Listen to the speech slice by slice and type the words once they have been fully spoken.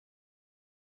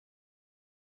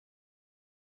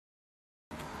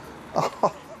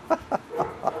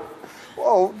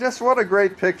Whoa, just what a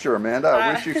great picture, Amanda.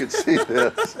 I wish you could see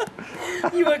this.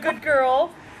 You a good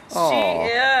girl. Aw.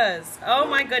 She is. Oh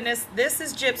my goodness. This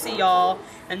is Gypsy, y'all.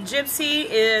 And Gypsy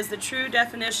is the true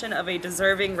definition of a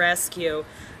deserving rescue.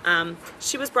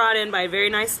 She was brought in by a very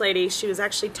nice lady. She was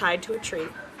actually tied to a tree.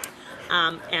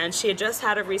 And she had just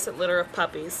had a recent litter of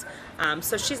puppies.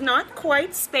 So she's not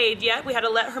quite spayed yet. We had to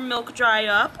let her milk dry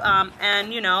up,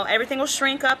 and you know, everything will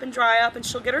shrink up and dry up and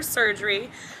she'll get her surgery.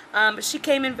 But she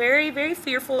came in very, very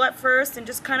fearful at first and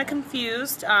just kind of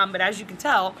confused, but as you can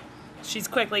tell, she's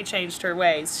quickly changed her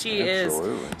ways. She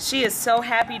is so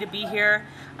happy to be here.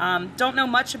 Don't know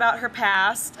much about her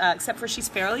past, except for she's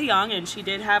fairly young and she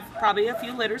did have probably a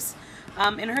few litters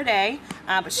in her day,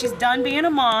 but she's done being a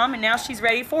mom and now she's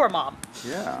ready for a mom.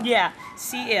 Yeah. Yeah,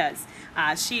 she is.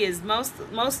 She is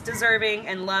most deserving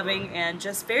and loving and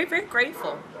just very, very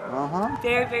grateful.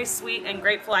 Very, very sweet and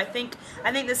grateful. I think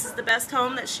this is the best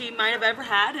home that she might have ever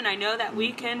had, and I know that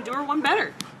we can do her one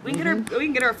better. We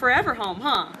can get her a forever home,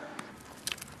 huh?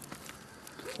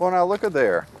 Well, now look at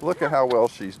there. Look at how well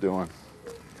she's doing.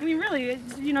 I mean, really,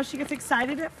 you know, she gets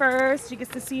excited at first. She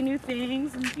gets to see new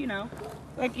things, and you know,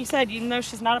 like you said, even though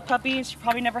she's not a puppy and she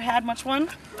probably never had much one,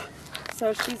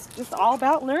 so she's just all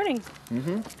about learning.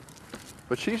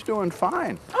 But she's doing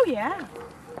fine. Oh yeah.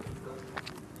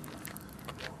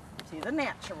 She's a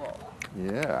natural.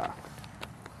 Yeah.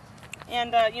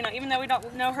 And you know, even though we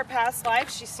don't know her past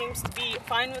life, she seems to be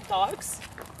fine with dogs,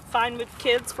 fine with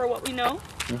kids for what we know.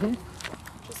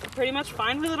 Just pretty much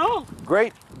fine with it all.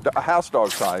 Great house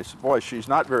dog size. Boy, she's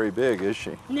not very big, is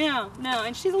she? No,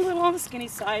 and she's a little on the skinny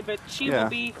side, but she will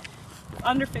be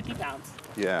under 50 pounds.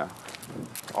 Yeah.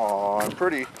 Oh, and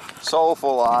pretty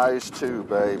soulful eyes too,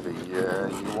 baby. Yeah,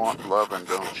 you want loving,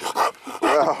 don't you?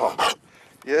 Well,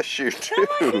 yes you do.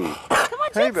 Come on,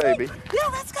 Hey, Gypsy. baby. Yeah,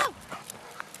 let's go.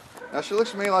 Now she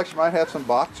looks to me like she might have some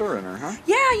boxer in her, huh?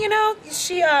 Yeah, you know,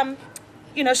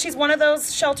 you know, she's one of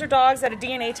those shelter dogs that a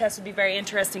DNA test would be very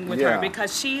interesting with her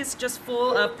because she's just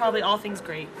full of probably all things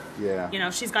great. Yeah. You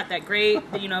know, she's got that great,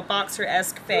 you know,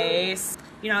 boxer-esque face.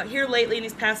 You know, here lately in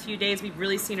these past few days, we've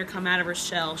really seen her come out of her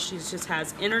shell. She just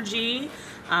has energy.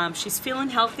 She's feeling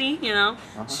healthy, you know.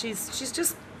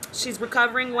 She's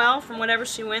recovering well from whatever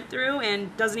she went through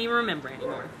and doesn't even remember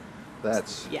anymore.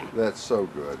 That's so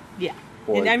good. Yeah.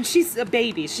 Boy. And she's a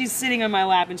baby. She's sitting on my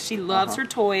lap and she loves her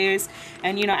toys.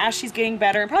 And you know, as she's getting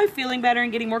better and probably feeling better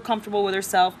and getting more comfortable with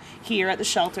herself here at the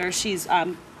shelter, she's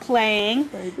playing.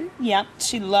 Baby. Yep.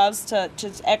 She loves to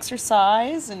just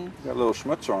exercise and Got a little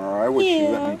schmutz on her eye, which she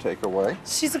let me take away.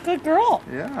 she's a good girl.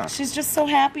 Yeah. She's just so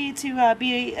happy to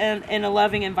be in a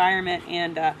loving environment,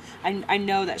 and I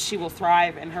know that she will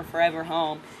thrive in her forever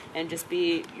home and just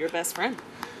be your best friend.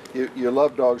 You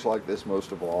love dogs like this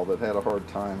most of all that had a hard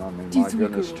time. I mean, my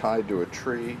goodness, tied to a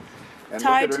tree. And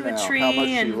Tied look at her to a now, tree, how much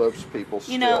she and loves people you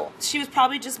still. know, she was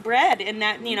probably just bred in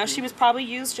that, you know, she was probably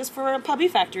used just for a puppy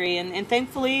factory, and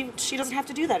thankfully she doesn't have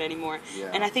to do that anymore.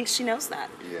 Yeah. And I think she knows that.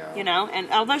 Yeah. You know, and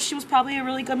although she was probably a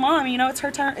really good mom, you know, it's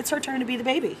her turn to be the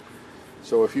baby.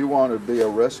 So if you want to be a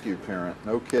rescue parent,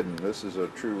 no kidding, this is a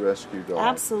true rescue dog.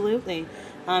 Absolutely.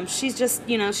 She's just,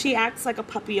 you know, she acts like a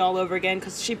puppy all over again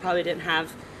because she probably didn't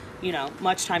have, you know,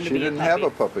 much time to be a puppy. She didn't have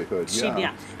a puppyhood,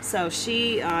 Yeah. So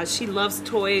she loves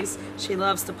toys, she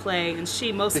loves to play, and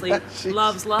she mostly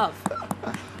loves love.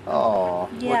 Oh,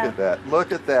 Yeah. look at that.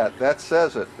 Look at that. That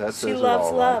says it. That says She it loves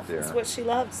all love. right there. That's what she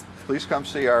loves. Please come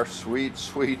see our sweet,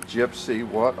 sweet Gypsy.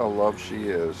 What a love she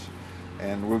is.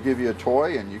 And we'll give you a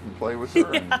toy and you can play with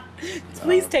her. Yeah.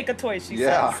 Please take a toy, she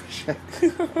says.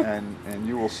 and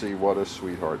you will see what a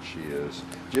sweetheart she is.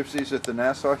 Gypsy's at the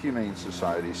Nassau Humane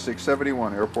Society,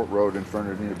 671 Airport Road in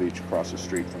Fernandina Beach, across the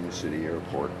street from the city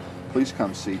airport. Please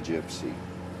come see Gypsy.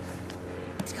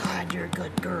 God, you're a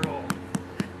good girl.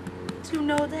 Do you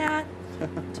know that?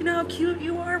 Do you know how cute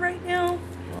you are right now?